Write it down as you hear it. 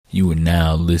You are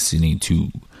now listening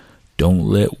to Don't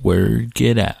Let Word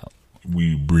Get Out.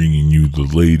 We bringing you the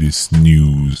latest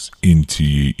news into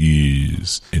your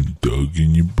ears and dug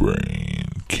in your brain.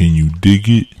 Can you dig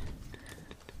it?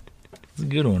 It's a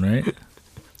good one, right?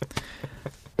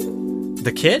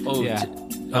 The kid? Oh, Yeah.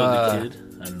 the kid?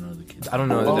 I don't know the kid. I don't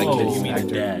know the kid's You mean the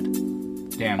actor. dad?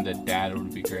 Damn, the dad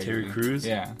would be crazy. Terry Crews?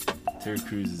 Yeah. Terry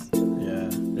Crews is... Yeah,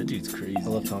 that dude's crazy. I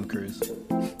love Tom Cruise.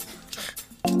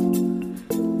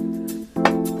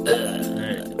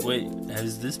 Alright, wait,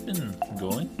 has this been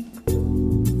going?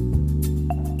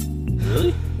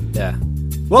 Really? Yeah.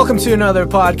 Welcome to another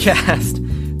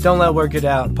podcast. Don't Let Work It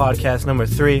Out, podcast number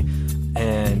 3.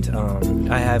 And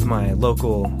I have my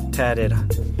local tatted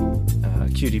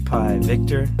cutie pie,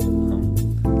 Victor.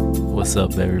 What's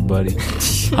up, everybody?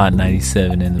 Hot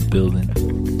 97 in the building.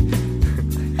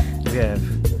 We have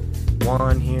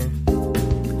Juan here.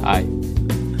 Hi.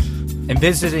 And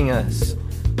visiting us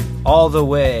all the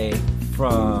way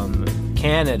from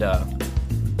Canada.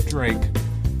 Drake.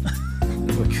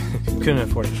 We couldn't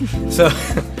afford it. So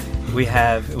we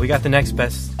got the next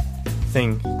best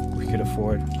thing we could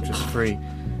afford, which is free.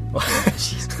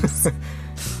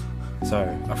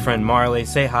 Sorry, our friend Marley.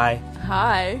 Say hi.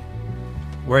 Hi,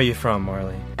 Where are you from,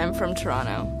 Marley? I'm from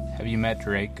Toronto. Have you met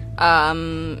Drake?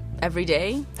 Every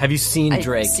day Have you seen I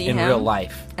Drake see in him. real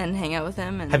life? and hang out with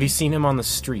him. And Have you seen him on the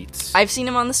streets? I've seen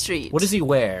him on the street. What does he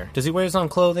wear? Does he wear his own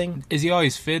clothing? Is he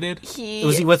always fitted?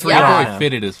 Was he with That Rihanna? boy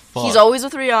fitted as fuck. He's always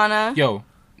with Rihanna. Yo.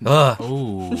 Ugh.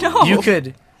 Ooh. No.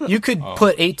 You could Oh.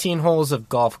 put 18 holes of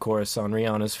golf course on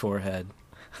Rihanna's forehead.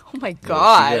 Oh my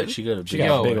god. She got a She big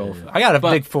got Yo. a big old. I got a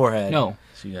But- big forehead. No.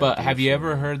 She got a But big have you ever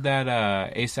forehead. heard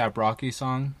that ASAP Rocky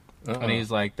song? And he's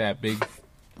like that big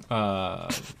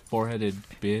four-headed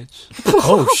bitch.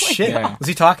 Oh shit! Yeah. Was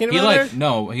he talking He about like her?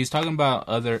 no, he's talking about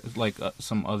other like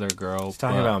some other girl. He's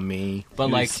talking about me. But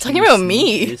He like was- Talking he was about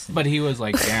me. listening. but he was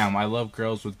like, damn, I love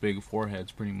girls with big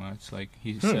foreheads pretty much. Like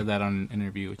he said that on an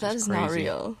interview, which That is is crazy. not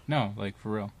real. No, like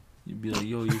for real. You'd be like,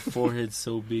 yo, your forehead's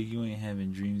so big, you ain't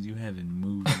having dreams, you having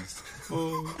movies.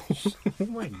 Oh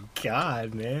my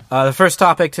god, man! The first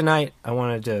topic tonight I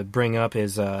wanted to bring up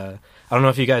is I don't know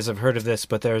if you guys have heard of this,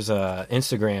 but there's a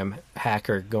Instagram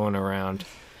hacker going around,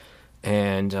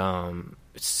 and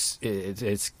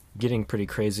it's getting pretty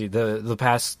crazy. The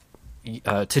past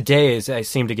today I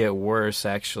seem to get worse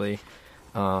actually.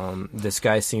 This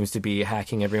guy seems to be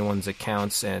hacking everyone's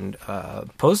accounts and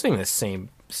posting this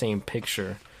same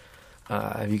picture.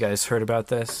 Have you guys heard about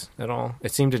this at all?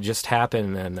 It seemed to just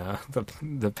happen in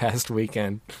the past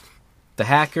weekend. The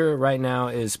hacker right now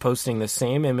is posting the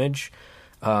same image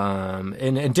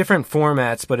in different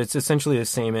formats, but it's essentially the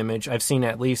same image. I've seen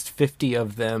at least 50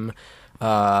 of them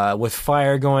with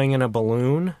fire going in a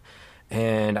balloon,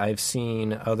 and I've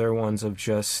seen other ones of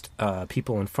just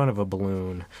people in front of a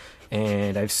balloon.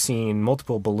 And I've seen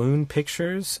multiple balloon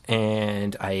pictures,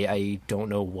 and I don't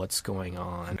know what's going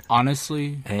on.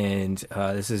 Honestly, And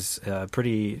this is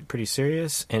pretty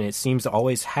serious, and it seems to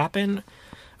always happen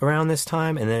around this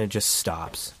time, and then it just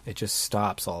stops. It just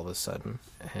stops all of a sudden,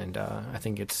 and I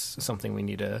think it's something we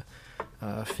need to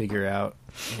figure out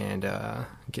and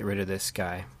get rid of this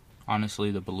guy.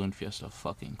 honestly, the balloon fiesta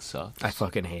fucking sucks. I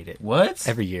fucking hate it. What?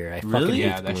 Every year, I fucking Really? hate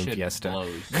yeah, the that balloon shit fiesta.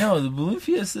 blows. No, the balloon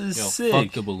fiesta is Yo, sick.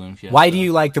 fuck the balloon fiesta. Why do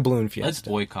you like the balloon fiesta? Let's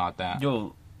boycott that.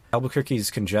 Yo, Albuquerque's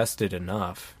congested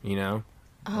enough, you know.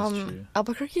 that's true.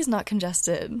 Albuquerque is not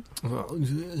congested.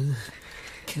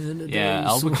 Yeah,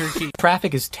 Albuquerque.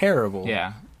 Traffic is terrible.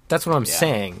 Yeah, That's what I'm Yeah.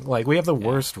 saying. Like, we have the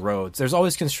worst roads. There's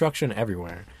always construction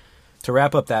everywhere. To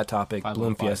wrap up that topic, 505,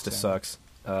 Balloon Fiesta Sam. sucks.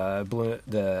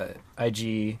 The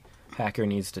IG hacker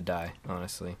needs to die,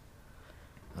 honestly.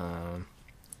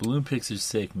 Balloon pics are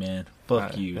sick, man.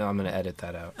 Fuck you. I'm going to edit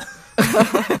that out.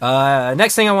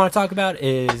 Next thing I want to talk about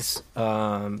is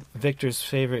Victor's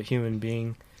favorite human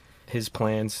being, his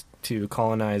plans to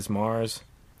colonize Mars.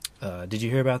 Did you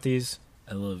hear about these?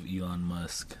 I love Elon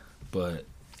Musk, but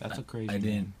that's a crazy.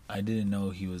 I didn't know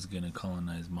he was gonna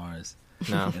colonize Mars.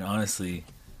 No. And honestly,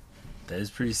 that is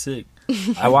pretty sick.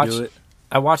 I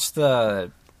watched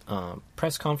the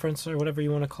press conference or whatever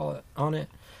you want to call it on it,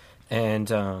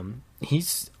 and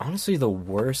he's honestly the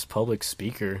worst public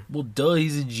speaker. Well, duh,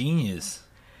 he's a genius.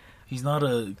 He's not a.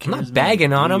 I'm not charismatic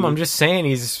bagging on him. dude. I'm just saying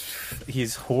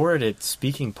he's horrid at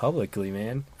speaking publicly,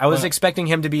 man. I was Well- expecting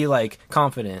him to be like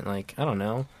confident. Like, I don't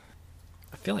know.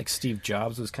 I feel like Steve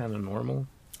Jobs was kind of normal.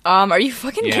 Are you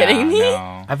fucking Yeah, kidding me?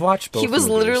 no. I've watched both. He was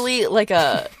movies. literally like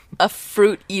a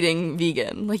fruit eating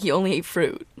vegan. Like he only ate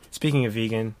fruit. Speaking of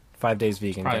vegan, 5 days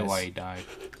vegan. Probably guys. why he died.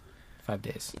 5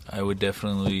 days. I would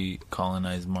definitely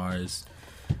colonize Mars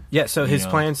Yeah, so You his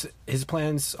know.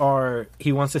 plans are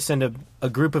he wants to send a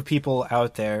group of people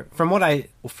out there from what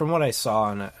I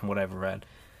saw and what I've read,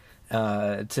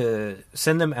 to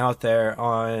send them out there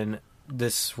on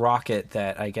this rocket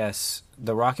that I guess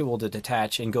the rocket will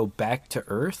detach and go back to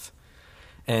Earth,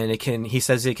 and he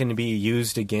says it can be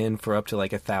used again for up to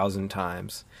like 1,000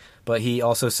 times. But he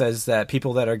also says that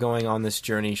people that are going on this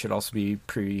journey should also be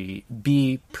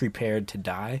prepared to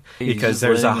die, He's because just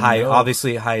there's a letting them know.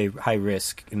 obviously high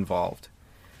risk involved.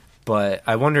 But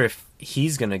I wonder if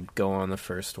he's gonna go on the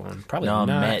first one. Probably No,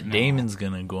 not. Matt Damon's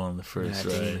gonna go on the first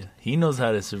Matt ride. Damon. He knows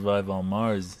how to survive on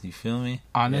Mars. You feel me?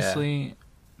 Honestly,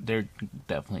 they're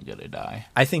definitely gonna die.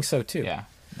 I think so too. Yeah.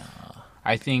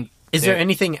 I think. Is there they're-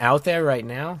 anything out there right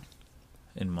now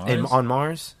In Mars, on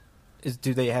Mars?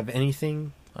 Do they have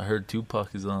anything? I heard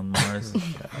Tupac is on Mars.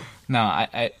 No,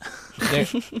 I there,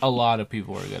 a lot of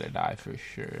people are gonna die for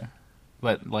sure.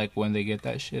 But like when they get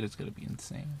that shit, it's gonna be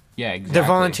insane. Yeah, exactly. They're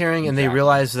volunteering and they Exactly.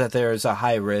 realize that there's a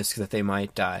high risk that they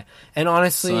might die. And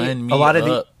honestly, Sign me a lot of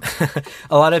up.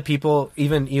 a lot of people,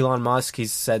 even Elon Musk,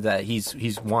 he's said that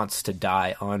he's wants to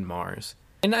die on Mars.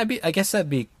 And I guess that'd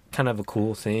be kind of a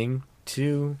cool thing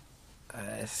to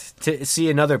see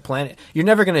another planet. You're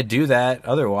never going to do that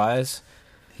otherwise.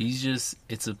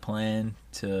 It's a plan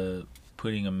to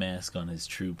putting a mask on his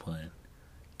true plan.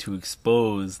 To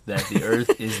expose that the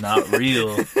Earth is not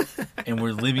real and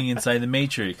we're living inside the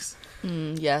Matrix.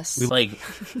 Yes. Like,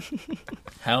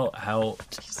 how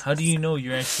do you know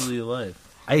you're actually alive?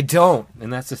 I don't,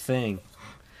 and that's the thing.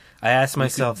 I ask We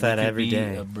myself could- that we could every be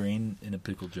day. A brain in a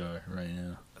pickle jar right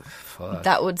now. Fuck.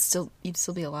 You'd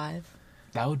still be alive.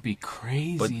 That would be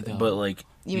crazy though. But like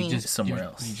You mean somewhere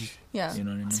else. yeah, You know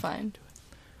what I mean? it's fine.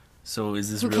 So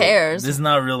is this Who real? cares? This is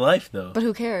not real life though. But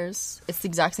who cares? It's the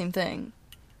exact same thing.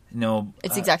 No,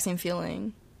 It's the exact same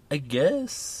feeling. I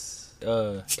guess.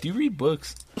 Do you read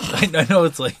books? I know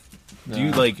it's like. Do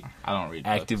you like I don't read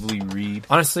books. actively read?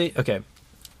 Honestly, okay.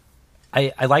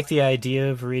 I like the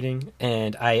idea of reading,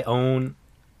 and I own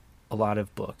a lot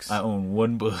of books. I own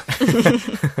one book.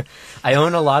 I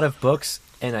own a lot of books,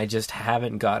 and I just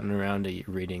haven't gotten around to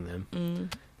reading them.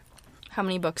 How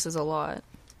many books is a lot?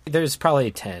 There's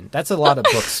probably 10. That's a lot of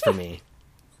books for me.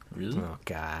 Really? Oh,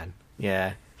 God.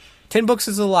 Yeah. 10 books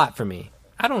is a lot for me.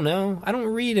 I don't know. I don't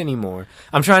read anymore.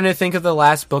 I'm trying to think of the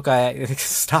last book I...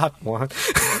 Stop, Juan.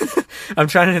 I'm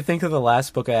trying to think of the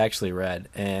last book I actually read.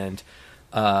 And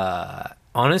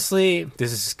honestly,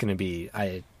 this is going to be...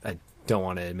 I don't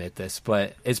want to admit this,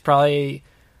 but it's probably...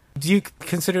 Do you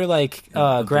consider, like,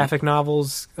 graphic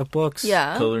novels books?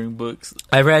 Yeah. Coloring books.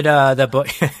 I read that book.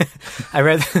 I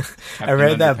read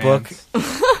that book.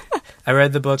 Underpants. I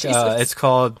read the book. Jesus. It's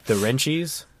called The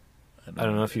Wrenchies. I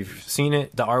don't know if you've seen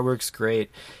it. The artwork's great.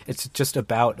 It's just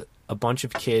about a bunch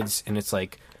of kids, and it's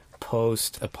like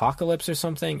post-apocalypse or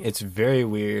something. It's very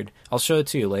weird. I'll show it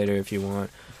to you later if you want.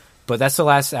 But that's the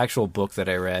last actual book that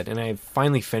I read, and I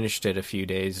finally finished it a few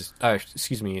days.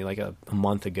 Like a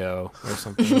month ago or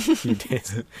something. A few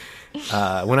days.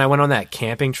 When I went on that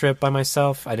camping trip by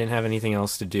myself, I didn't have anything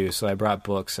else to do, so I brought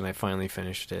books, and I finally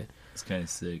finished it. It's kind of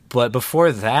sick. But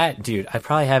before that, dude, I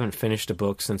probably haven't finished a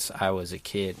book since I was a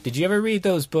kid. Did you ever read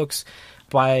those books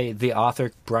by the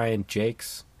author Brian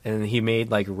Jakes? And he made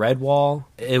like Redwall.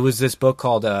 It was this book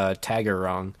called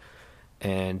Tagarong,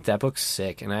 and that book's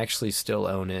sick. And I actually still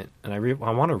own it, and I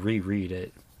want to reread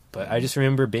it. But I just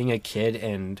remember being a kid,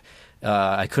 and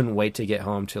I couldn't wait to get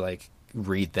home to like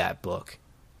read that book.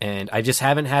 And I just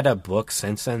haven't had a book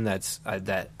since then that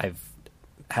I've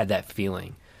had that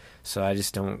feeling. So I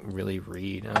just don't really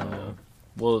read. I don't know.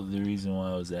 Well, the reason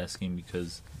why I was asking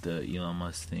because the Elon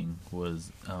Musk thing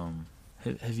was,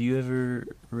 have you ever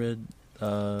read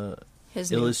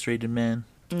His name? Illustrated Man?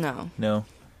 No. No,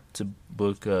 it's a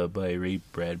book by Ray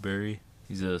Bradbury.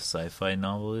 He's a sci-fi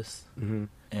novelist, Hmm.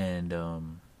 and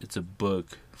it's a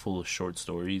book full of short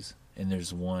stories. And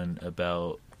there's one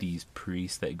about these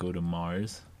priests that go to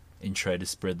Mars and try to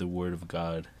spread the word of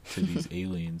God to these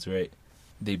aliens, right?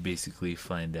 They basically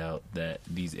find out that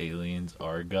these aliens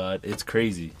are God. It's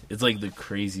crazy. It's like the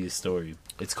craziest story.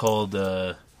 It's called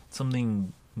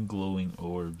something glowing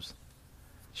orbs.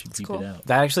 You should keep cool. it out,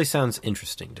 That actually sounds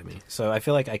interesting to me. So I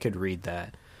feel like I could read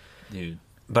that, dude.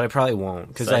 but I probably won't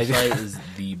because Sci-fi do is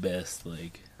the best,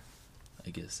 like, I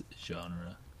guess,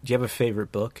 genre. you have a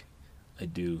favorite book? I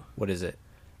do. What is it?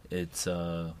 It's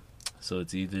so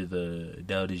it's either the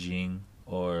Tao Te Ching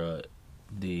or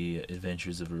the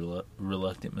Adventures of a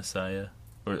Reluctant Messiah,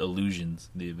 or Illusions: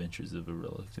 The Adventures of a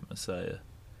Reluctant Messiah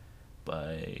by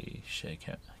I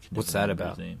can What's never that remember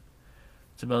about? his name.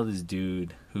 It's about this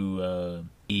dude who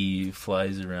he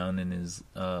flies around in his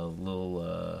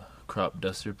little crop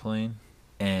duster plane,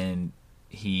 and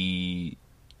he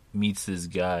meets this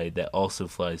guy that also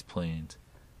flies planes,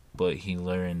 but he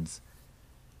learns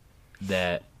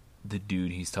that the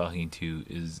dude he's talking to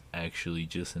is actually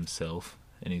just himself,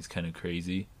 and he's kind of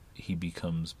crazy. He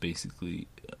becomes basically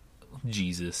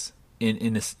Jesus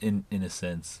in a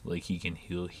sense, like he can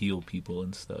heal people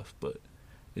and stuff, but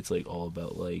it's like all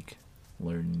about like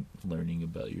learning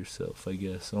about yourself, I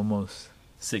guess. Almost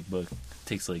sick book.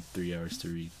 Takes like 3 hours to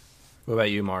read. What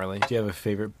about you, Marley? Do you have a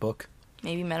favorite book?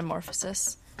 Maybe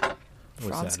Metamorphosis. What's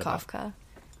Franz that about? Kafka.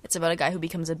 It's about a guy who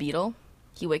becomes a beetle.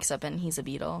 He wakes up and he's a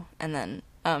beetle, and then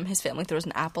his family throws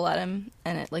an apple at him,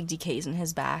 and it like decays in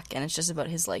his back, and it's just about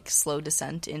his like slow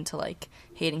descent into like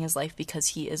hating his life because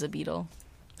he is a beetle,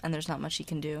 and there's not much he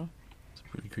can do. It's a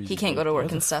pretty crazy. He can't go book. to work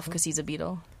What and the stuff because he's a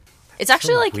beetle. It's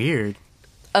actually like Weird.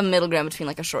 a middle ground between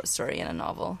like a short story and a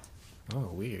novel. Oh,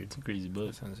 weird. It's a crazy book.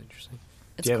 That sounds interesting.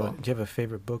 It's do you cool. have a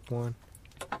favorite book, one?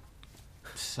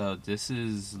 So this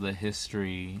is the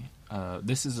history.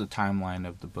 This is a timeline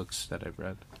of the books that I've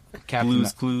read.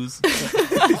 Blues Clues,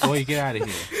 Boy, get out of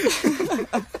here.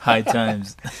 High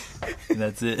Times.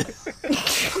 That's it.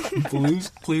 Blues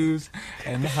Clues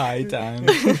and High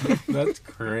Times. That's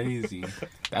crazy.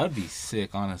 That would be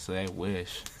sick, honestly. I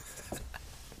wish.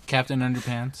 Captain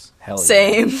Underpants. Hell yeah.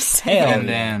 Same. Hell And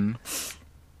yeah. then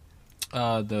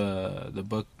the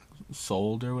book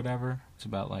Sold or whatever. It's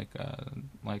about like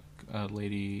a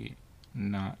lady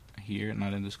not here,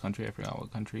 not in this country. I forgot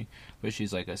what country, but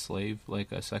she's like a slave,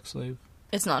 like a sex slave.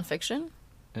 It's nonfiction.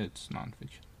 It's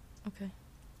nonfiction. Okay.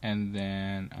 And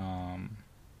then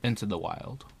Into the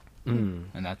Wild, Mm.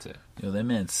 and that's it. Yo, that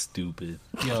man's stupid.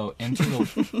 Yo,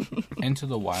 Into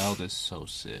the Wild is so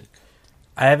sick.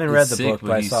 I haven't read It's the sick, book, but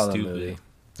but I he's saw the stupid. movie.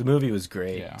 The movie was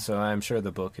great, Yeah. so I'm sure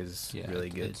the book is Yeah, really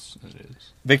good. It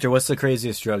is. Victor, what's the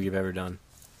craziest drug you've ever done?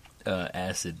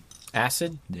 Acid.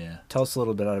 Acid? Yeah, Tell us a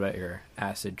little bit about your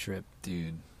acid trip.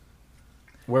 dude.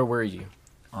 Where were you?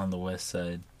 On the west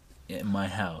side, in my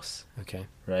house, Okay.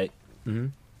 right? Mm-hmm.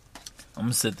 I'm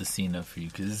gonna set the scene up for you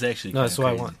because it's actually No, kinda that's what I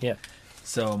crazy. want. Yeah.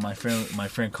 So my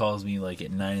friend calls me like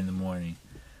at 9 a.m,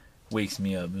 wakes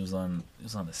me up. It was on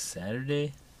a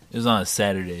Saturday. It was on a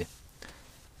Saturday,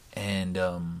 and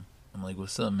I'm like,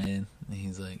 "What's up, man?" And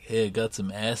he's like, "Hey, I got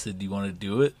some acid. Do you want to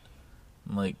do it?"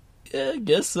 I'm like, "Yeah, I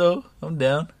guess so. I'm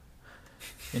down."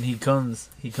 And he comes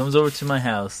over to my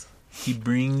house. He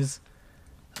brings.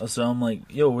 So I'm like,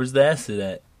 "Yo, where's the acid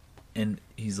at?" And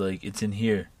he's like, "It's in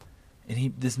here."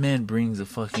 And this man brings a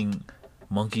fucking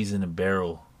monkeys in a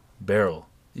barrel.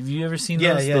 Have you ever seen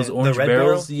Yeah, those? yeah. Those The orange red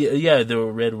barrels? Yeah, the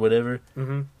red whatever.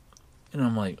 Mm-hmm. And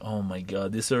I'm like, oh my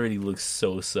god, this already looks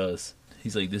so sus.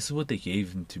 He's like, this is what they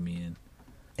gave him to me in.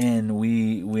 And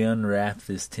we unwrap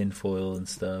this tinfoil and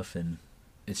stuff, and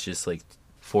it's just like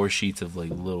 4 sheets of like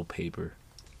little paper.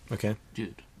 Okay.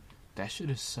 Dude, that shit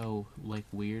is so like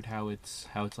weird how it's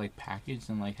like packaged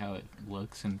and like how it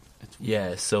looks, and it's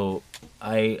Yeah, so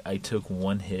I took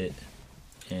one hit,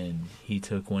 and he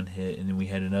took one hit, and then we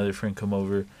had another friend come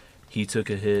over. He took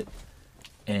a hit,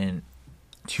 and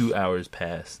 2 hours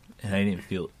passed, and I didn't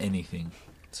feel anything.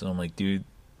 So I'm like, dude,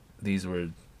 this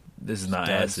is not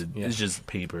Duds, acid. yeah. It's just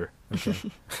paper. Okay.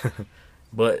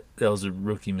 But that was a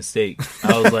rookie mistake.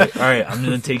 I was like, all right, I'm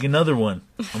going to take another one.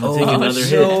 I'm going to Oh, take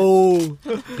another no.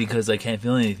 hit because I can't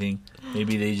feel anything.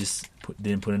 Maybe they just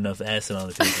didn't put enough acid on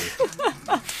the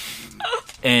paper.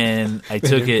 And I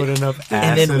took it. Put enough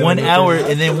And acid then 1 in it. hour,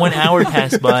 1 hour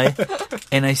passed by,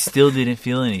 and I still didn't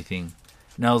feel anything.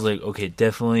 And I was like, okay,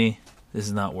 definitely, this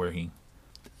is not working.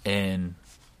 And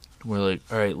we're like,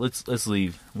 all right, let's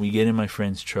leave. We get in my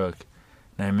friend's truck,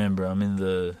 and I remember I'm in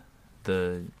the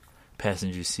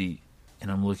passenger seat, and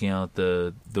I'm looking out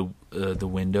the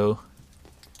window,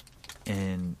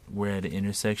 and we're at an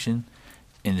intersection,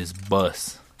 and this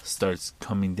bus starts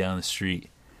coming down the street,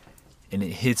 and it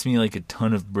hits me like a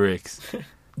ton of bricks.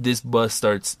 This bus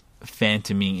starts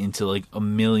phantoming into like a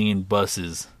million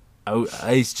buses.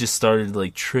 I just started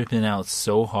like tripping out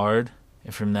so hard,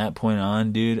 and from that point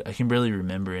on, dude, I can barely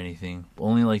remember anything.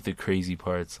 Only like the crazy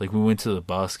parts. Like we went to the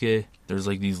bosque. There's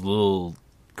like these little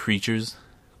creatures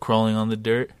crawling on the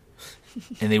dirt,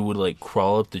 and they would like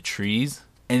crawl up the trees,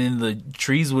 and then the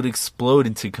trees would explode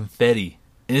into confetti.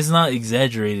 And it's not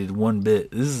exaggerated one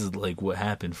bit. This is like what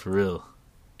happened for real.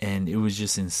 And it was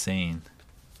just insane.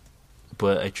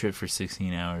 But I tripped for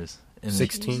 16 hours. And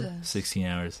 16? 16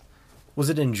 hours. Was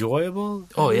it enjoyable?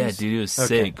 Oh at yeah, least? dude, it was Okay.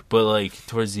 sick. But like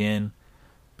towards the end,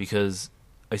 because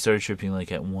I started tripping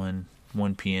like at 1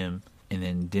 p.m. and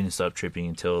then didn't stop tripping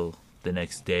until the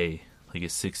next day, like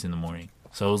at 6 in the morning.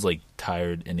 So I was like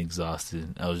tired and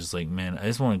exhausted. I was just like, man, I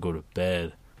just want to go to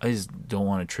bed. I just don't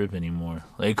want to trip anymore.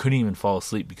 Like, I couldn't even fall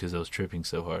asleep because I was tripping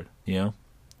so hard, you know?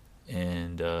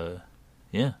 And,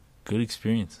 yeah, good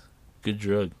experience. Good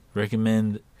drug.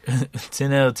 Recommend.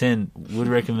 10 out of 10. Would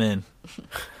recommend.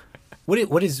 What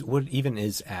even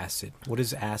is acid? What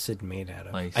is acid made out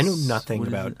of? Like, I know nothing what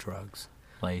is about it? drugs.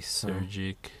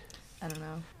 Lysergic. I don't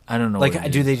know. I don't know. Like, what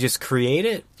it do is. they just create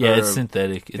it? Yeah, Or- it's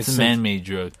synthetic. It's a man-made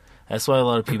drug. That's why a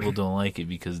lot of people don't like it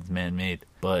because it's man-made.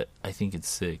 But I think it's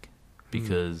sick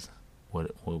because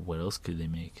what else could they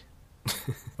make?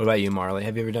 What about you, Marley?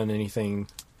 Have you ever done anything?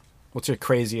 What's your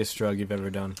craziest drug you've ever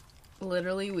done?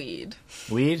 Literally weed.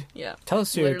 Weed? Yeah. Tell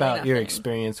us Literally about your nothing.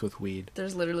 experience with weed.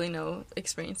 There's literally no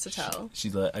experience to tell.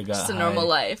 She's like, I got Just a high. normal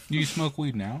life. Do you smoke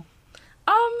weed now?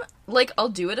 Like I'll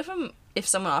do it if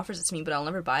someone offers it to me, but I'll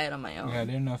never buy it on my own. Yeah, I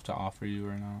didn't know if to offer you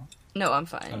or not. No, I'm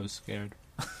I fine. was scared.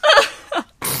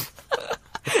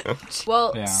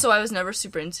 Well, Yeah. so I was never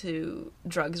super into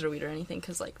drugs or weed or anything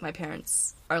because like my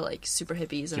parents are like super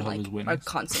hippies and Jehovah's like Witness? are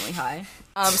constantly high.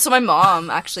 So my mom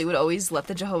actually would always let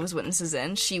the Jehovah's Witnesses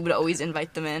in. She would always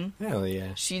invite them in. Hell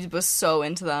yeah. She was so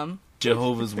into them.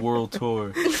 Jehovah's World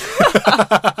Tour.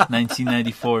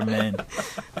 1994, man.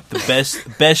 The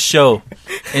best show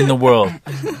in the world.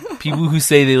 People who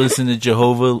say they listen to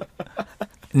Jehovah,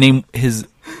 name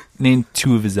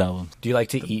 2 of his albums. Do you like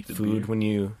to eat food when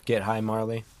you get high,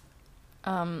 Marley?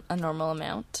 A normal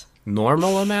amount.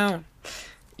 Normal amount?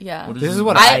 Yeah. What This is it?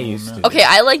 what I- I used to. Okay,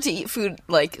 I like to eat food,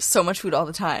 like so much food all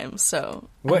the time. So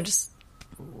What? I'm just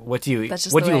What do you eat? That's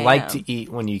just What the do you way I like am. to eat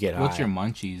when you get high? What's your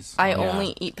munchies? I Yeah.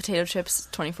 only eat potato chips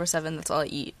 24/7. That's all I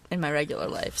eat in my regular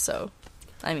life. So,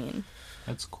 I mean,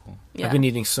 That's cool. yeah. I've been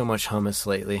eating so much hummus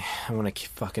lately. I want to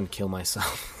fucking kill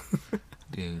myself.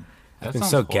 Dude. That been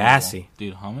sounds so horrible. gassy.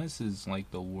 Dude, hummus is like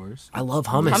the worst. I love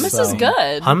hummus. Hummus though. is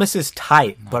good. Hummus is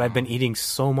tight, but I've been eating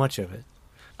so much of it.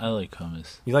 I like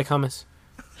hummus. You like hummus?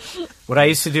 What I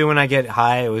used to do when I get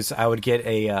high was I would get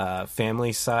a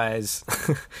family size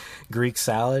Greek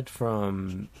salad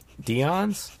from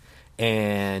Dion's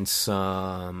and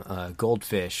some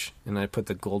goldfish, and I put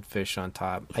the goldfish on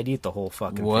top. I'd eat the whole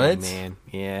fucking What? thing, man.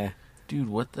 Yeah, Dude,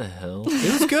 what the hell?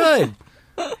 it was good.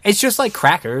 It's just like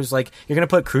crackers. Like you're gonna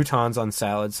put croutons on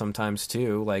salad sometimes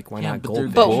too. Like why Yeah, not but they're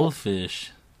goldfish?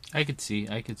 goldfish. I could see.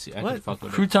 I could What? fuck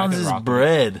with it. Croutons I could is rock with it.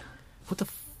 bread. What the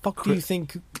fuck do you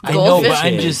think? I know, but Goldfish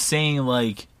I'm is? just saying,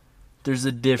 like, there's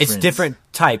a difference. It's different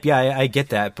type. Yeah, I get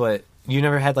that. But you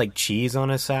never had like cheese on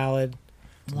a salad.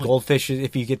 What? Goldfish,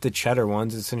 if you get the cheddar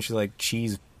ones, it's essentially like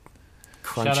cheese,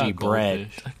 Shout crunchy out bread.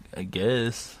 Goldfish. I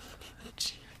guess.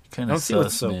 I Kind don't of see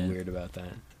what's sus, so man. weird about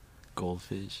that.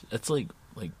 Goldfish. That's like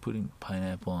putting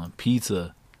pineapple on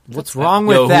pizza. What's wrong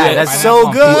with Yo, that? whoever- That's so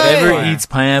pineapple- good. Whoever eats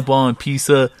pineapple on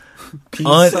pizza,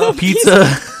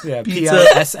 pizza, yeah, pizza.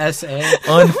 PISSA.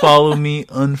 unfollow me,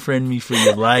 unfriend me for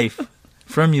your life,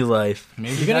 from your life.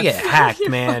 Maybe You're gonna get that's- hacked,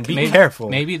 man. Be maybe, careful.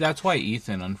 Maybe that's why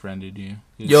Ethan unfriended you.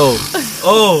 Yo,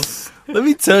 oh, let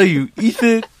me tell you,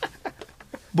 Ethan.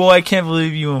 Boy, I can't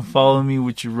believe you unfollow me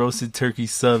with your roasted turkey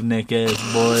sub neck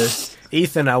ass, boy.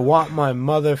 Ethan, I want my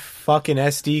motherfucking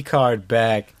SD card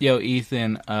back. Yo,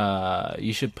 Ethan,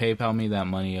 you should PayPal me that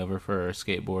money over for a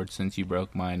skateboard since you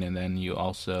broke mine, and then you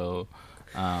also,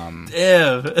 Damn,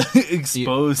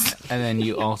 exposed.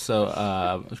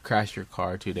 crashed your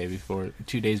car 2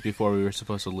 days before we were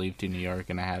supposed to leave to New York,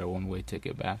 and I had a one-way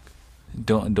ticket back.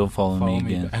 Don't follow me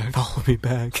again. back. Follow me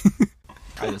back.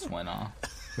 I just went off.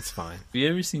 It's fine. Have you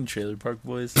ever seen Trailer Park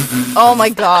Boys? Oh my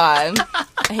god,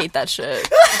 I hate that shit.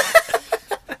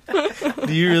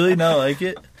 Do you really not like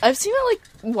it? I've seen it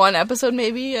like one episode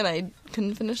maybe, and I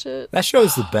couldn't finish it. That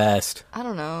show's the best. I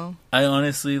don't know. I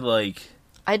honestly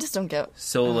I just don't get.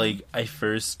 I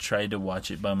first tried to watch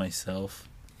it by myself,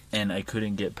 and I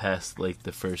couldn't get past like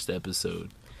the first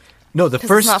episode. No, the 'Cause it's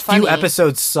first not few funny.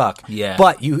 episodes suck. Yeah.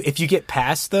 But if you get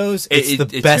past those, it's the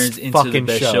best turns into fucking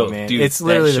the best show, man. Dude, it's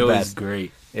literally that show the is best.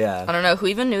 great. I Yeah. don't know who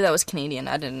even knew that was Canadian.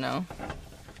 I didn't know.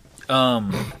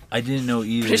 I didn't know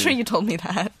either. Pretty sure you told me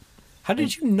that. How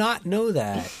did you not know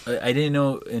that? I didn't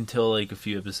know until like a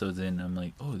few episodes in. I'm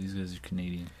like, oh, these guys are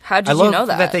Canadian. How did I you love know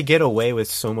that? they get away with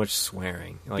so much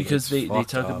swearing. Like, Because it's they fucked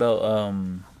talk up. about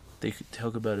they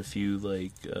talk about a few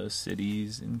like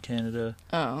cities in Canada,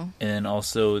 Oh, and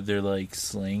also their like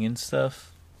slang and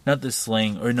stuff. Not the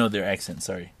slang, or no, their accent.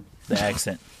 Sorry, the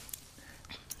accent.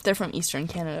 they're from Eastern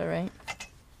Canada, right?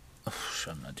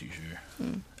 I'm not too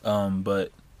sure.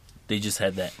 But they just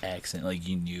had that accent, like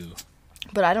you knew.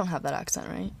 But I don't have that accent,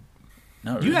 right?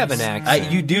 Not You really. have an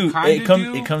accent. You do. Kinda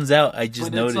do, It comes out. I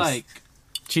just But noticed. it's like,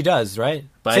 She does, right?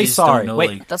 But I Say just don't sorry. know, Wait.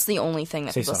 like- That's the only thing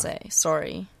that Say people sorry. say.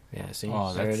 Sorry. Yeah, see?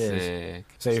 oh, there that's it is. sick.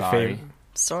 Say your Sorry. favorite.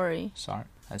 Sorry. Sorry.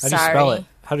 That's How do you Sorry. spell it?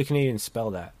 How do Canadians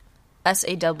spell that?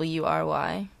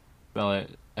 SAWRY. Spell it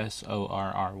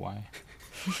SORRY.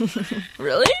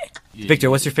 Really? Victor,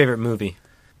 what's your favorite movie?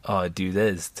 Oh, dude, that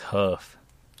is tough.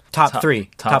 Top three.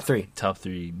 Top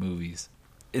three movies.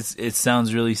 It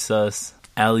sounds really sus.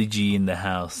 Ali G in the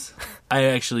house. I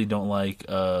actually don't like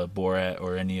Borat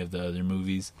or any of the other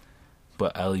movies,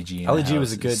 but Ali G in Ali the G house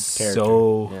was a good is character.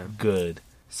 so Yeah. good.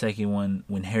 Second one,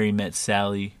 When Harry Met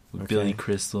Sally with Okay. Billy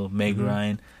Crystal, Meg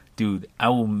Ryan. Dude, I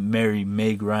will marry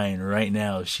Meg Ryan right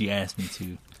now if she asked me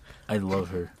to. I love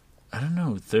her. I don't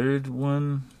know. Third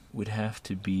one would have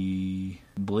to be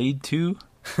Blade 2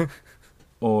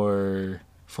 or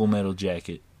Full Metal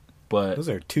Jacket. But Those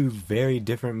are two very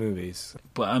different movies.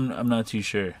 I'm not too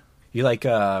sure. You like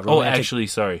romantic... Oh, actually,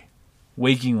 sorry.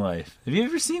 Waking Life. Have you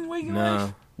ever seen Waking No.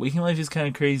 Life? Waking Life is kind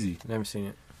of crazy. Never seen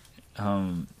it.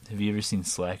 Have you ever seen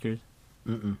Slackers?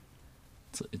 Mm-mm.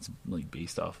 It's like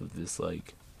based off of this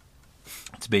like.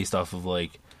 It's based off of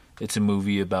like. It's a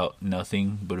movie about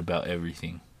nothing but about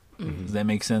everything. Does that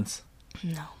make sense?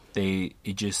 No.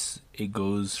 It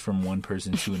goes from one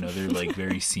person to another like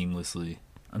very seamlessly.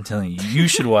 I'm telling you, you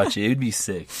should watch it. It'd be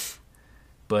sick.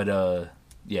 But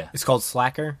yeah. It's called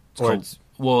Slacker?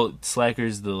 Well,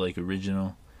 Slackers, the like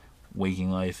original.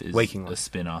 Waking Life is Waking a Life.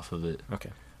 spin-off of it. Okay.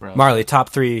 Bro. Marley, top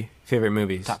 3 favorite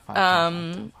movies. Top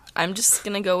five. I'm just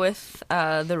gonna go with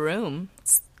The Room.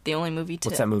 It's the only movie to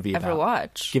What's that movie ever about?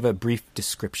 watch. Give a brief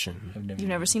description. You've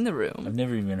never seen The Room? I've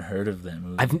never even heard of that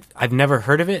movie. I've never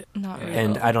heard of it, Not really.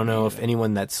 and I don't know if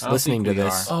anyone that's I don't listening to think we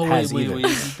this Oh has wait,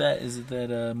 either. Is it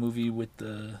that movie with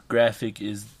the graphic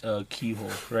is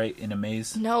keyhole, right, in a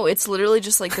maze? No, it's literally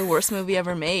just like the worst movie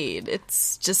ever made.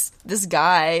 It's just this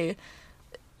guy.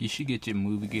 You should get your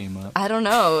movie game up. I don't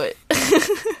know.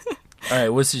 All right,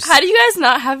 what's your How do you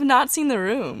guys have not seen The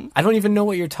Room? I don't even know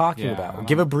what you're talking Yeah, I about. don't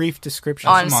Give know. a brief description.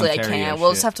 Honestly, I Ontario can't.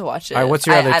 We'll just shit. have to watch it. All right, what's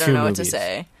your other I two don't know what to movies?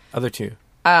 say. Other two.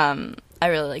 I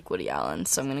really like Woody Allen,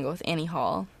 so I'm gonna go with Annie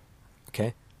Hall.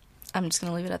 Okay. I'm just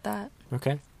gonna leave it at that.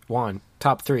 Okay. Juan,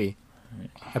 top 3.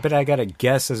 I bet I got a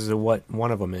guess as to what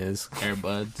one of them is.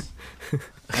 Airbuds.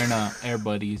 Or no, Air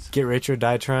Buddies. Get Rich or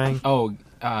Die Trying. Oh,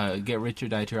 Get Rich or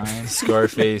Die Trying.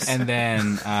 Scarface? And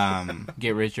then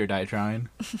Get Rich or Die Trying.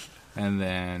 And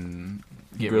then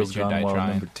Get Girls Rich or Gone Die Wild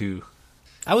Trying. #2.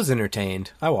 I was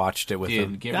entertained. I watched it with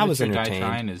him. Dude, Get I Rich was or Die entertained.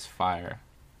 Trying is fire.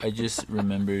 I just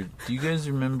remembered. Do you guys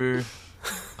remember?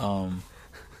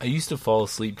 I used to fall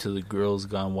asleep to the Girls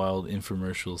Gone Wild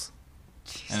infomercials.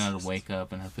 And I'd wake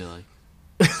up and I'd be like,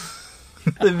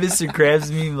 The Mr. Krabs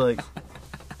meme, like.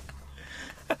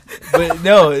 But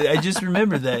no, I just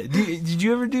remembered that. Did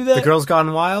you ever do that? The Girls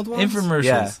Gone Wild ones?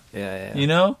 Infomercials. Yeah. You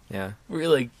know, Yeah. we're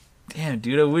like, damn,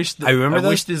 dude. I wish. I remember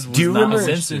wish those. this was Do you not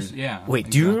remember- censored. yeah. Wait,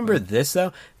 do you remember this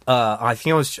though? I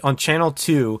think I was on Channel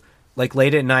 2. Like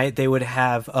late at night, they would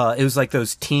have. It was like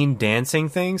those teen dancing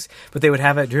things, but they would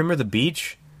have it. Do you remember the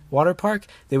beach water park?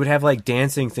 They would have like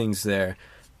dancing things there,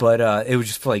 but it was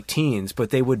just for like teens. But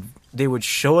they would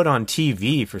show it on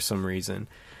TV for some reason,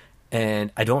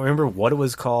 and I don't remember what it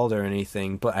was called or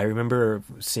anything. But I remember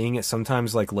seeing it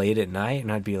sometimes like late at night, and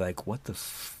I'd be like, "What the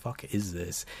fuck is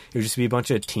this?" It would just be a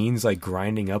bunch of teens like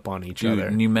grinding up on each Dude,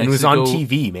 other. New And it was on Mexico-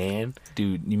 TV, man.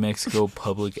 Dude, New Mexico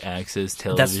public access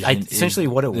That's television. essentially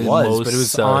is what it the was, most but it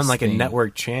was sus on like a thing.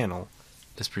 network channel.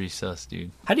 That's pretty sus,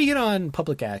 dude. How do you get on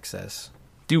public access?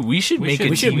 Dude, we should make a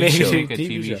we should TV make show. a a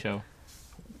TV TV show. show.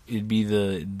 It'd be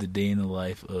the day in the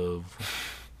life of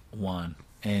Juan,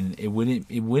 and it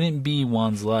wouldn't be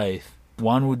Juan's life.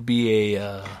 Juan would be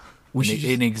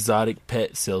an exotic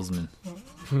pet salesman.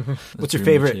 What's your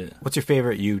pretty much favorite? it. What's your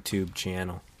favorite YouTube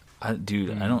channel? I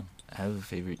don't have a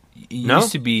favorite. It No?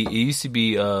 used to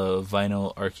be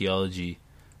Vinyl Archaeology,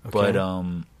 but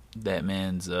that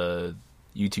man's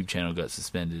YouTube channel got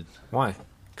suspended Why?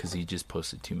 because he just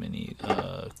posted too many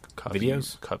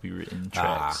Videos? copywritten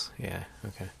tracks, Yeah.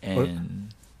 Okay.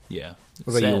 and yeah.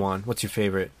 What about you, Sad. Juan? What's your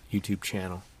favorite YouTube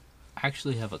channel? I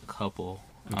actually have a couple.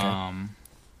 Okay.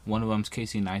 One of them's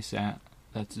Casey Neistat.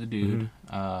 That's the dude.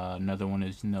 Another one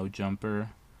is No Jumper.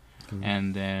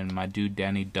 And then my dude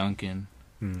Danny Duncan.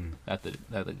 That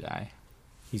the guy.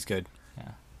 He's good.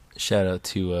 Shout out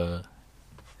to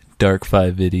Dark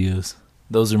 5 videos.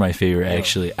 Those are my favorite,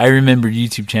 actually. I remember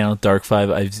YouTube channel Dark 5.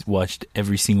 I've watched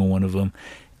every single one of them,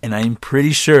 and I'm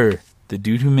pretty sure the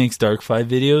dude who makes Dark 5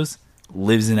 videos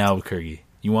lives in Albuquerque.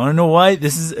 You want to know why?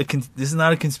 This is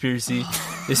not a conspiracy.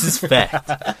 This is fact.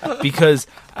 Because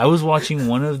I was watching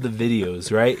one of the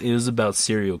videos, right? It was about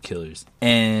serial killers,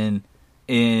 and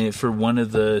for one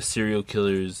of the serial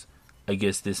killers, I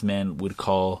guess this man would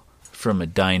call from a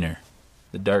diner.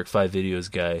 The Dark 5 videos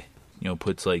guy,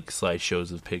 puts like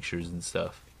slideshows of pictures and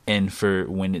stuff. And for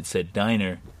when it said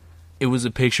diner, it was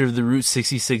a picture of the Route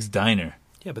 66 diner.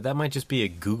 Yeah, but that might just be a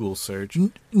Google search.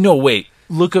 No, wait.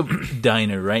 Look up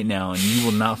diner right now, and you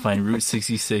will not find Route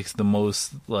 66 the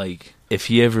most, like... If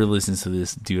he ever listens to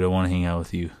this, dude, I want to hang out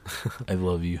with you. I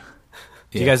love you.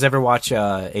 Do you guys ever watch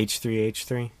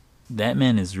H3H3? That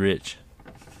man is rich.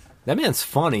 That man's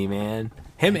funny, man.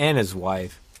 Him and his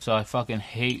wife. So I fucking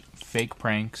hate fake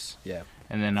pranks. Yeah.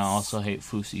 And then I also hate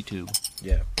Fousey too.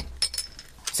 Yeah.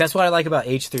 So that's what I like about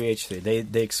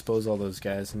H3H3. They expose all those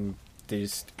guys, and they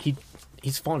just...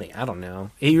 He's funny. I don't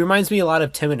know. He reminds me a lot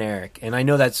of Tim and Eric, and I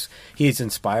know he's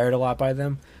inspired a lot by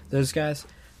them, those guys.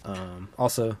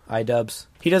 Also, iDubbbz.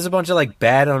 He does a bunch of like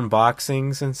bad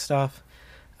unboxings and stuff.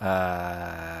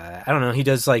 I don't know. He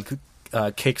does like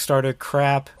Kickstarter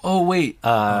crap. Oh, wait.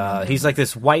 He's like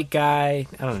this white guy.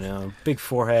 I don't know. Big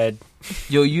forehead.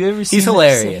 Yo, you ever seen... He's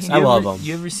hilarious. I love him.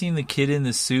 You ever seen the kid in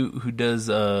the suit who does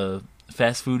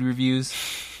fast food reviews?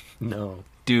 No.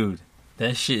 Dude,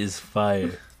 that shit is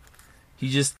fire.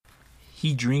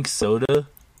 He drinks soda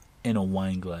in a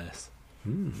wine glass.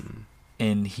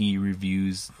 And he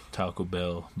reviews Taco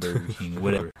Bell, Burger King,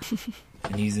 whatever.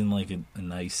 And he's in like a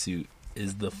nice suit.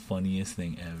 Is the funniest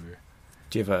thing ever.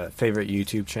 Do you have a favorite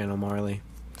YouTube channel, Marley?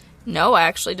 No, I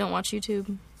actually don't watch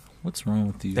YouTube. What's wrong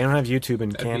with you? They don't have YouTube in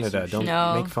That'd be Canada. some Don't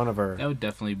No. make fun of her. That would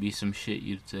definitely be some shit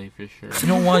you'd say for sure. You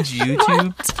don't watch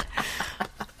YouTube?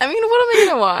 I mean, what am I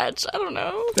gonna watch? I don't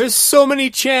know. There's so many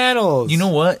channels. You know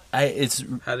what?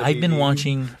 I've been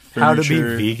watching furniture. How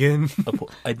to be vegan.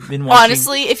 I've been watching.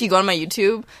 Honestly, if you go on my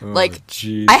YouTube, like,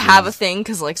 Jesus. I have a thing,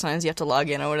 because, like, sometimes you have to log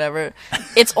in or whatever.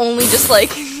 It's only just,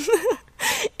 like...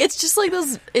 it's just, like,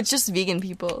 those... It's just vegan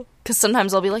people. Because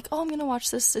sometimes I'll be like, oh, I'm gonna watch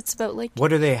this. It's about, like... What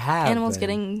do they have? Animals then?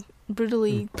 getting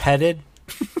brutally, petted.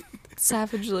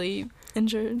 savagely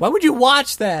injured. Why would you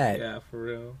watch that? Yeah, for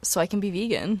real. So I can be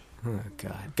vegan. Oh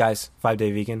God, guys, 5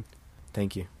 Day Vegan.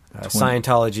 Thank you.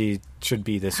 Scientology should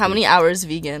be this. How many hours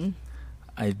vegan?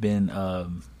 I've been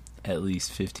at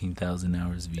least 15,000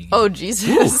 hours vegan. Oh,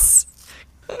 Jesus.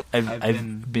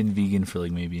 I've been vegan for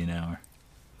like maybe an hour.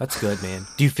 That's good, man.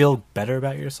 Do you feel better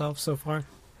about yourself so far?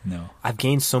 No. I've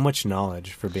gained so much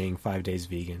knowledge for being 5 days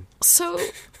vegan. So,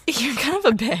 you're kind of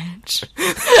a bitch.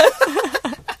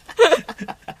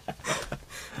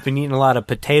 I've been eating a lot of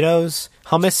potatoes,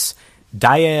 hummus,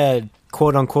 diet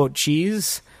quote-unquote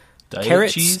cheese, Diet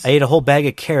carrots. cheese? I ate a whole bag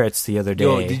of carrots the other day.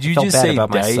 Yo, did you Felt just bad say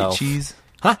about diet myself. cheese?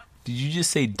 Huh? Did you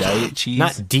just say diet cheese?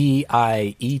 Not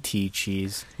D-I-E-T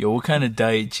cheese. Yo, what kind of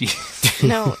diet cheese?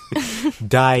 No,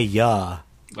 Dia.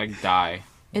 Like die.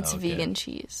 it's Okay. vegan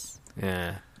cheese.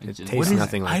 Yeah. It It's just- tastes What is-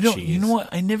 nothing like I don't. cheese. You know what?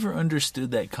 I never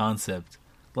understood that concept.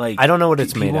 Like, I don't know what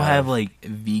it's made people out have of. like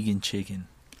vegan chicken.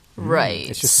 Right.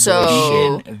 it's just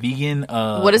So, Vegan.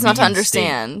 what is not to vegan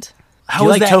understand? Steak. How Do you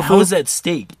is like that? tofu? How is that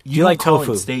steak? You you don't like call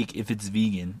tofu? it steak if it's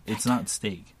vegan. It's not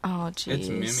steak. Oh, It's jeez.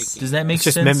 mimicking. Does that make It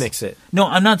just sense? mimics it. No,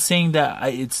 I'm not saying that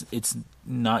it's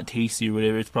not tasty or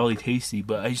whatever. It's probably tasty,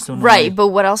 but I just don't know. Right, but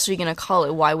what else are you going to call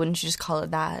it? Why wouldn't you just call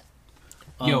it that?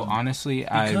 Yo, honestly,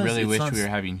 I because really it's wish not we were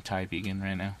having Thai vegan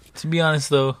right now. To be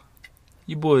honest, though,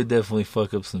 your boy would definitely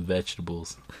fuck up some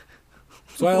vegetables.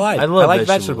 So I like. I love like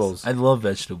vegetables. vegetables. I love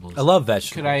vegetables. I love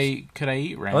vegetables. Could I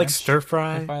eat ranch? I like stir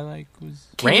fry. If I like was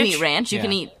Can Ranch? you eat ranch? You Yeah.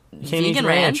 can eat You can't vegan eat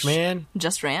ranch, man.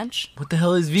 Just ranch? What the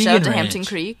hell is vegan Shout out to ranch? Hampton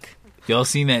Creek. Y'all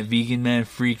seen that vegan man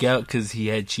freak out because he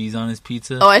had cheese on his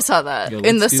pizza? Oh, I saw that. Yo,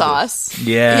 in the let's do sauce.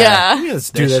 yeah. Yeah.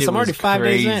 Let's That do this. shit I'm already was 5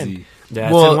 days in. crazy. Yeah,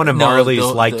 it's Well, in one of no, Marley's the-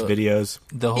 liked the- videos.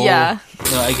 The whole, Yeah.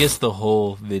 No, I guess the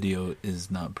whole video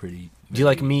is not pretty. Do you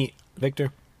like meat,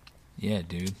 Victor? Yeah,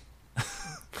 dude.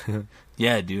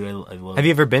 Yeah, dude. I love. Have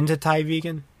you ever been to Thai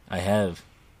vegan? I have.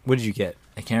 What did you get?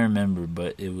 I can't remember,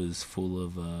 but it was full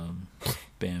of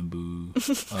bamboo.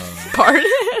 Pardon?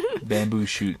 Bamboo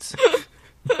shoots.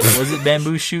 Was it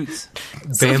bamboo shoots?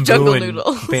 Some jungle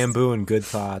noodles. Bamboo and good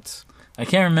thoughts. I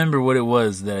can't remember what it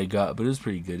was that I got, but it was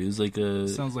pretty good. It was like a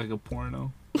sounds like a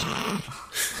porno.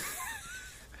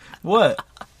 what?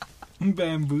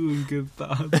 Bamboo and good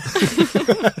thoughts.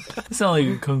 It sounded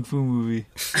like a kung fu movie.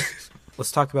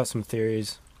 Let's talk about some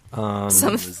theories. Some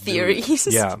let's do it. theories.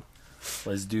 Yeah.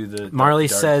 Let's do the. Marley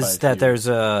Dark says Five that theory. there's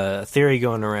a theory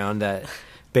going around that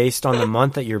based on the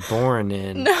month that you're born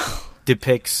in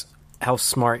depicts how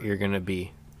smart you're going to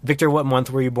be. Victor, what month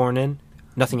were you born in?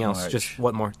 Nothing else. March. Just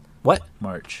what more? What?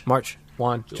 March. March.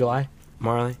 July?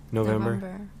 Marley?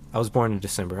 November? I was born in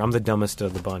December. I'm the dumbest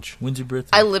of the bunch. When's your birthday?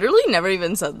 I literally never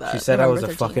even said that. She said I was a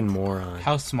November 13th. fucking moron.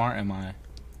 How smart am I?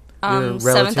 You're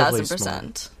relatively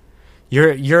 7,000%.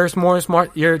 You're more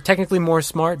smart. You're technically more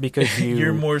smart because you.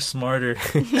 You're more smarter.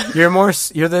 You're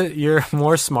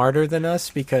more smarter than us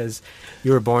because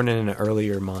you were born in an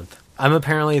earlier month. I'm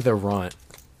apparently the runt.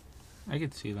 I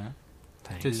could see that.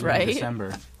 Thanks. Because Right?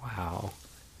 December. Wow.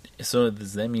 So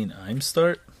does that mean I'm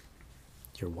start?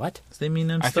 You're what? Does that mean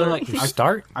I'm I start? feel like You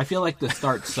start? I feel like the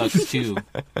start sucks too.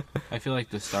 I feel like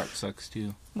the start sucks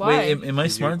too. Why? Wait, am I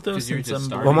 'Cause you're- smart though? 'cause you're Since just I'm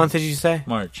starting. What month did you say?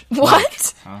 March.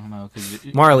 What? I don't know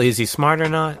because Marley, is he smart or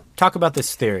not? Talk about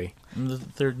this theory. I'm the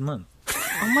third month.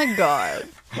 Oh my god.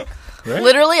 Right?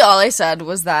 Literally all I said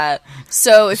was that.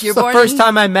 So if you're It's the born first in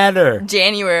time I met her.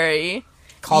 January,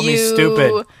 Call me you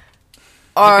stupid.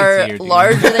 are see her, dude.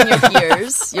 larger than your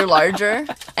peers. You're larger,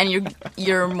 and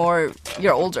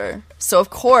you're older. So of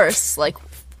course, like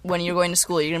when you're going to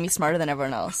school, you're gonna be smarter than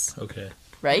everyone else, Okay.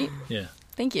 right? Yeah.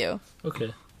 Thank you.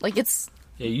 Okay. Like it's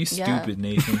Yeah, you Yeah. stupid,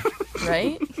 Nathan.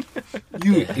 right.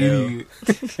 you idiot.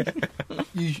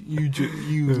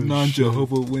 you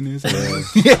non-Jehovah Witness.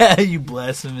 Yeah, you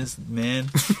blasphemous man.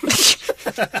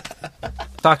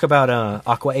 Talk about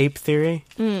Aqua Ape theory.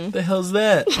 What the hell's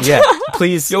that? Yeah,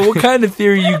 please. Yo, what kind of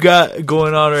theory you got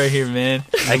going on right here, man?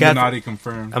 I got. Illuminati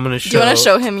confirmed. I'm gonna show. Do you want to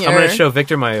show him your? I'm gonna show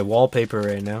Victor my wallpaper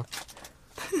right now.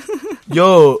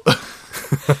 Yo,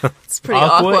 It's pretty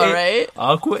Aqua aqua, Ape. right?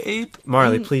 Aqua Ape?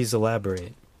 Marley, please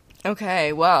elaborate.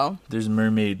 Okay, well, There's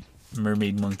mermaid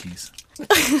monkeys.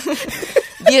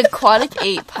 the aquatic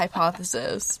ape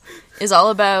hypothesis is all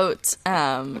about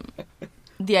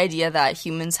the idea that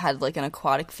humans had like an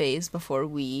aquatic phase before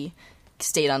we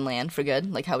stayed on land for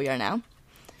good, like how we are now.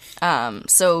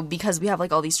 So because we have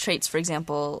like all these traits, for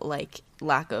example, like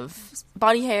lack of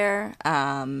body hair,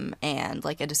 and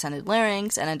like a descended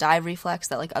larynx and a dive reflex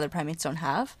that like other primates don't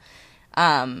have,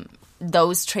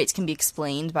 those traits can be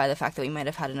explained by the fact that we might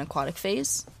have had an aquatic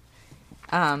phase.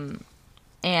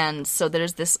 And so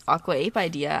there's this aqua ape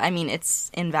idea. I mean, it's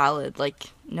invalid. Like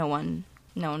no one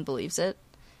believes it.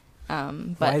 Why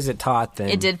But is it taught then?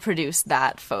 it did produce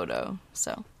that photo.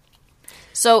 So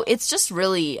it's just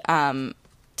really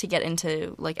to get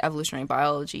into like evolutionary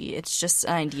biology. It's just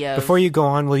an idea. Before you go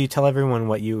on, will you tell everyone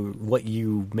what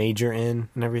you major in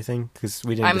and everything? Because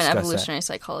we didn't I'm an discuss evolutionary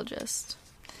psychologist.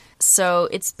 So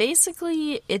it's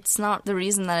basically, it's not, the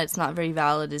reason that it's not very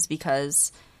valid is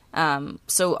because,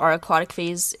 so our aquatic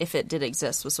phase, if it did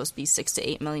exist, was supposed to be 6 to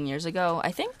 8 million years ago,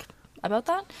 I think, about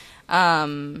that.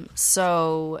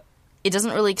 So it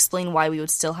doesn't really explain why we would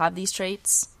still have these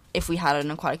traits if we had an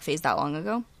aquatic phase that long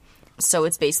ago. So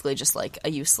it's basically just like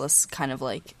a useless kind of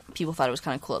like, people thought it was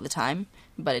kind of cool at the time,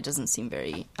 but it doesn't seem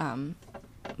very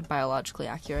biologically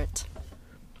accurate.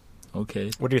 Okay.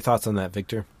 that. What are your thoughts on that,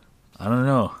 Victor? I don't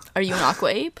know. Are you an aqua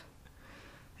ape?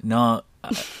 No,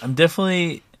 I'm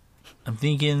definitely... I'm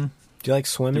thinking Do you like the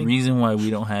swimming? reason why we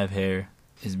don't have hair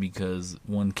is because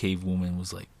one cave woman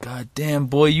was like, God damn,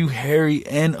 boy, you hairy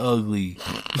and ugly.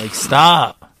 Like,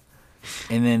 stop.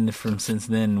 And then since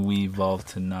then, we evolved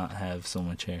to not have so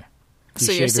much hair. Do you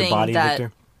So shave you're your saying body, that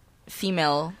Victor?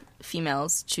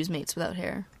 females choose mates without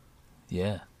hair?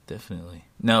 Yeah, definitely.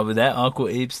 No, but that aqua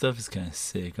ape stuff is kind of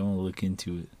sick. I'm going to look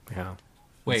into it. Yeah.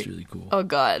 It's Wait, really cool. Oh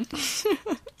God!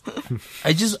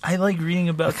 I like reading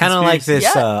about Kind of like conspiracies.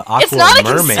 this Yeah. aqua It's not a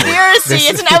mermaid. conspiracy.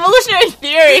 It's an evolutionary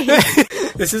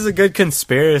theory. This is a good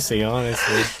conspiracy,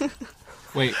 honestly.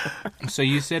 wait. So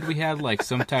you said we had like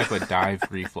some type of dive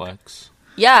reflex.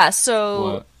 Yeah.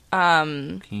 So What?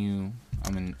 Can you?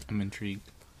 I'm intrigued.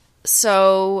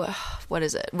 so what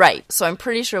is it? Right. So I'm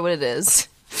pretty sure what it is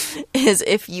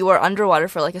if you are underwater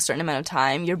for like a certain amount of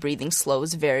time, your breathing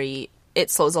slows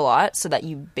a lot, so that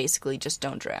you basically just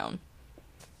don't drown.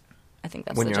 I think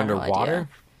that's When the you're general underwater? idea.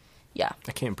 Yeah.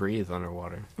 I can't breathe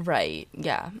underwater. Right.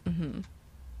 Yeah.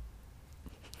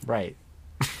 Right.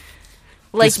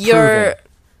 Like Disproven. you're.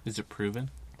 Is it proven?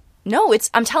 No,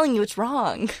 I'm telling you, it's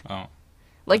wrong. Oh,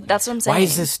 Like that's what I'm saying. Why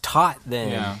is this taught then?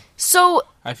 yeah. So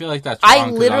I feel like that's. I wrong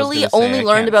 'cause literally was gonna say only I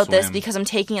learned can't about this swim. because I'm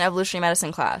taking an evolutionary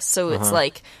medicine class. So it's Uh-huh.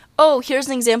 like, oh, here's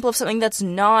an example of something that's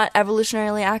not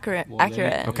evolutionarily accurate. Well, they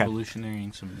Okay.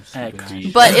 evolutionarying some stupid Accurate.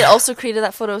 ass. But it also created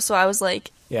that photo, so I was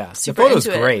like, Yeah. Super the photo's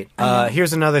into it. great.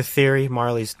 Here's another theory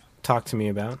Marley's talked to me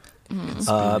about.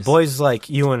 Mm-hmm. Boys like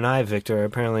you and I, Victor, are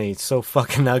apparently so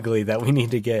fucking ugly that we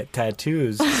need to get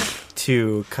tattoos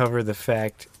to cover the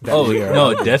fact that Oh, we are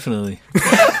no, ugly. definitely.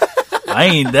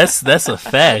 That's a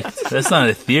fact. That's not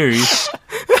a theory.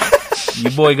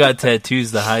 Your boy got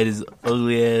tattoos to hide his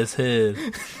ugly ass head.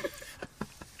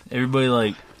 Everybody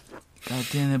like, God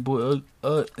damn, that boy,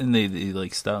 and they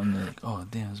like stop and they're like, oh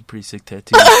damn, that's a pretty sick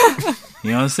tattoo.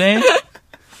 You know what I'm saying?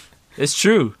 It's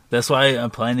true. That's why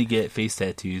I'm planning to get face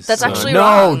tattoos. that's So- actually No,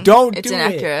 wrong. don't It's do it.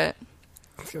 inaccurate.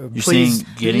 Please saying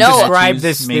getting No. describe tattoos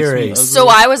this makes me theory. ugly? So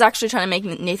I was actually trying to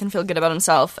make Nathan feel good about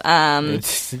himself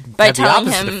It's by had the telling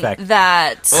opposite him effect.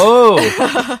 that.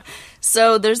 Oh,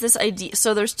 So there's this idea.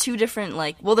 So there's two different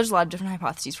there's a lot of different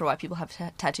hypotheses for why people have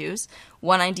tattoos.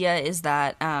 One idea is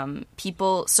that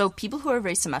people who are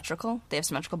very symmetrical, they have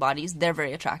symmetrical bodies, they're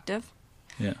very attractive.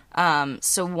 yeah.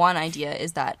 So one idea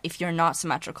is that if you're not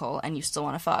symmetrical and you still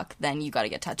want to fuck, then you got to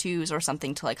get tattoos or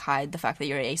something to like hide the fact that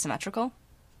you're asymmetrical.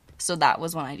 So that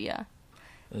was one idea.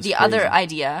 That's The crazy. other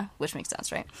idea, which makes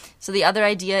sense, right? So the other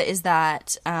idea is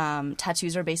that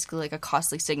tattoos are basically like a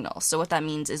costly signal. So what that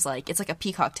means is like it's like a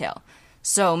peacock tail.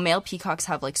 So male peacocks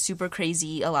have like super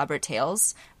crazy elaborate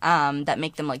tails that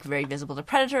make them like very visible to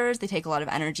predators. They take a lot of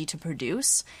energy to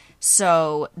produce.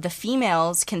 So the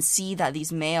females can see that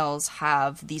these males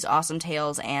have these awesome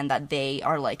tails and that they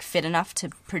are like fit enough to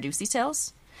produce these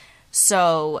tails.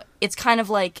 So it's kind of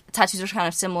like tattoos are kind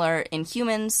of similar in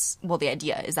humans. Well, the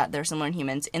idea is that they're similar in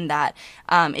humans in that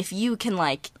if you can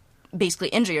like basically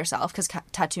injure yourself, because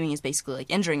tattooing is basically like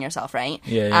injuring yourself, right?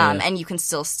 Yeah. And you can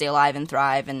still stay alive and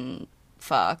thrive and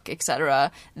fuck, etc.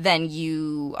 Then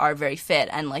you are very fit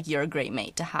and like you're a great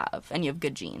mate to have, and you have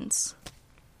good genes.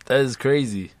 That is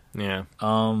crazy. Yeah.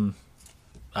 I'm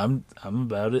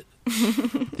about it.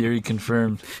 Theory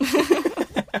confirmed.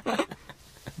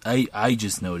 I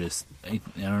just noticed. I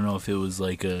don't know if it was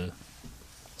like a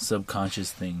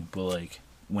subconscious thing, but like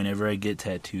whenever I get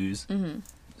tattoos,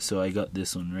 so I got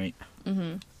this one right.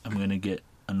 I'm gonna get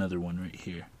another one right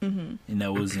here, and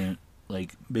that wasn't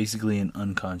like basically an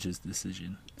unconscious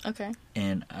decision. Okay.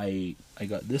 And I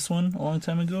got this one a long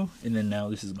time ago, and then now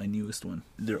this is my newest one.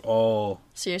 They're all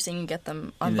So you're saying you get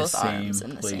them on in both the same arms in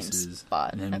the places, same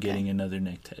spot. and I'm Okay. getting another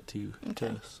neck tattoo Okay.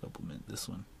 to supplement this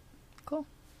one. Cool.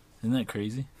 Isn't that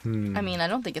crazy? I mean, I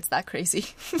don't think it's that crazy.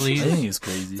 I Please. think it's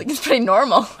crazy. It's pretty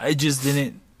normal. I just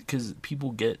didn't, because people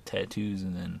get tattoos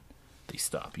and then they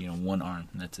stop. One arm,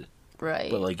 and that's it. Right.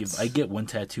 But like, if I get one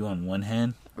tattoo on one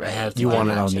hand, I Right. have to. You get want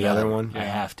it on match the up. other one? I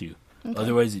have to. Okay.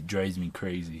 Otherwise, it drives me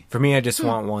crazy. For me, I just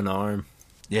want one arm.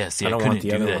 Yeah, see, I I, don't couldn't want the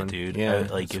do other that, one. dude. Yeah,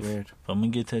 like that's if weird. I'm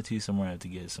gonna get tattooed somewhere, I have to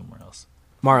get it somewhere else.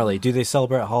 Marley, do they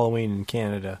celebrate Halloween in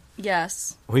Canada?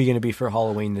 Yes. Who are you going to be for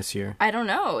Halloween this year? I don't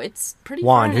know. It's pretty.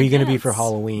 Juan, far who are you going to be advance. for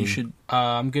Halloween? You should.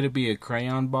 I'm gonna be a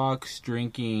crayon box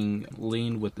drinking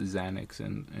lean with the Xanax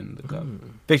in the cup.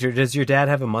 Victor, does your dad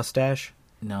have a mustache?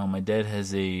 No, my dad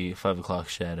has a 5 o'clock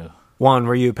shadow. Juan,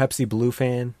 were you a Pepsi Blue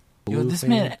fan? Yo, Blue this fan?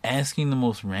 man asking the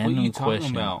most What are random you talking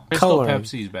question. about? Crystal Coloring.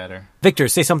 Pepsi's better. Victor,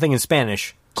 say something in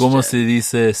Spanish. ¿Cómo se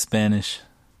dice Spanish?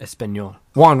 Espanol.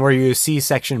 Juan, were you a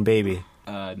C-section baby?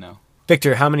 No.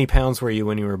 Victor, how many pounds were you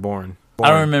when you were born? I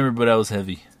don't remember, but I was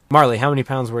heavy. Marley, how many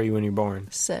pounds were you when you were born?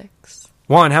 6.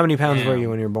 Juan, how many pounds were Damn. you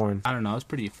when you were born? I don't know. I was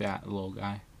pretty fat little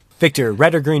guy. Victor,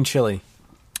 red or green chili?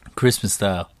 Christmas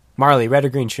style. Marley, red or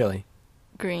green chili?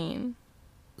 Green.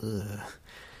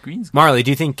 Green's Marley,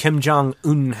 do you think Kim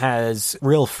Jong-un has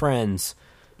real friends?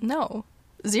 No.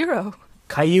 0.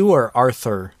 Caillou or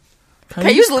Arthur?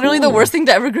 Caillou's literally the worst thing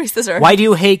to ever grace this earth. Why do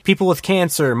you hate people with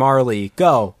cancer, Marley?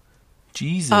 Go.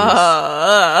 Jesus.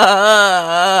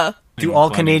 Do Ain't all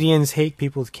funny. Canadians hate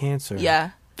people with cancer?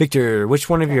 Yeah. Victor, which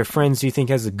one of your friends do you think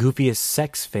has the goofiest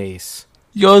sex face?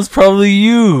 Yo, it's probably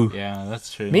you. Yeah,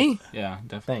 that's true. Me? Yeah,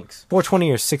 definitely. Thanks.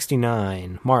 420 or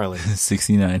 69? Marley.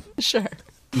 69. Sure.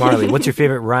 Marley, what's your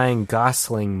favorite Ryan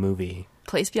Gosling movie?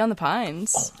 Place Beyond the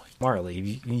Pines.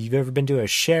 Marley, you've ever been to a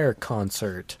Cher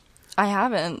concert? I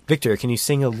haven't. Victor, can you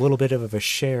sing a little bit of a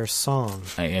Cher song?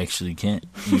 I actually can't.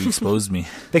 You exposed me.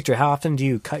 Victor, how often do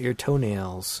you cut your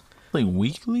toenails? Like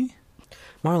weekly?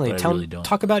 Marley, But I really don't.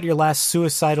 talk about your last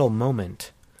suicidal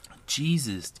moment.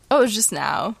 Jesus. Oh, it was just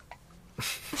now.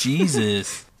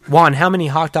 Jesus. Juan, how many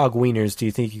hot dog wieners do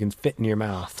you think you can fit in your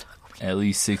mouth? At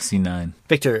least 69.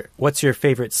 Victor, what's your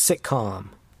favorite sitcom?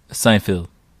 Seinfeld.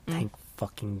 Thank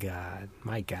fucking God.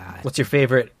 My God. What's your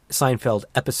favorite Seinfeld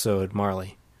episode,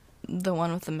 Marley? The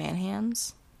one with the man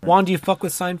hands. Juan, do you fuck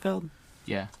with Seinfeld?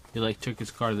 Yeah. He took his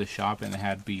car to the shop and it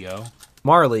had BO.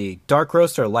 Marley, dark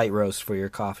roast or light roast for your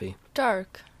coffee?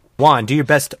 Dark. Juan, do your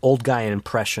best old guy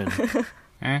impression.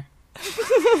 Eh?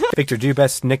 Victor, do your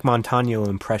best Nick Montano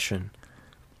impression.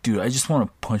 Dude, I just want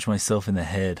to punch myself in the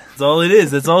head. That's all it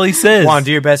is. That's all he says. Juan,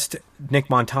 do your best Nick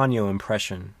Montano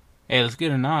impression. Hey, let's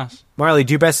get a nos. Marley,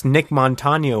 do your best Nick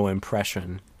Montano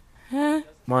impression.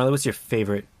 Marley, what's your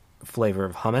favorite flavor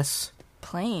of hummus?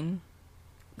 Plain.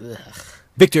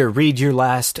 Victor, read your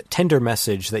last Tinder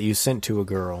message that you sent to a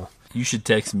girl. You should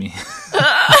text me.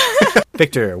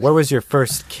 Victor, where was your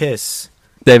first kiss?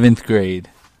 7th grade.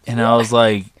 And I was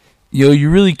like, yo,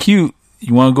 you're really cute.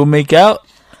 You want to go make out?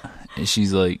 And she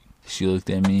looked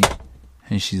at me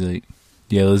and she's like,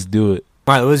 Yeah, let's do it.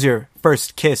 Marley, what was your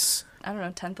first kiss? I don't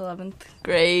know, 10th, 11th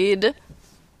grade.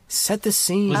 Set the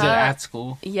scene. Was it at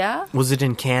school? Yeah. Was it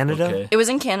in Canada? Okay. It was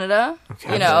in Canada.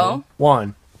 Okay. You know.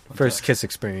 One. First kiss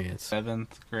experience. 7th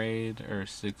grade or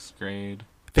 6th grade?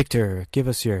 Victor, give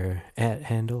us your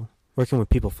 @handle. Where can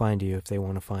people find you if they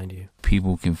want to find you?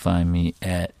 People can find me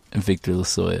at Victor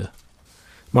Lasoya.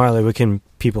 Marley, where can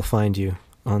people find you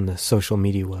on the social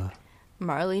media?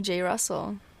 Marley J.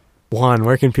 Russell. Juan,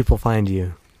 where can people find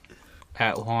you?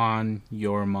 At Juan,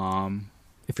 your mom.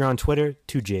 If you're on Twitter,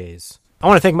 2Js. I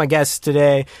want to thank my guests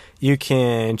today. You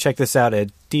can check this out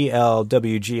at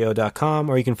dlwgo.com,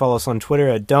 or you can follow us on Twitter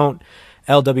at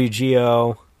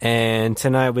don'tlwgo. And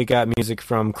tonight we got music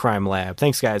from Crime Lab.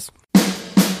 Thanks, guys.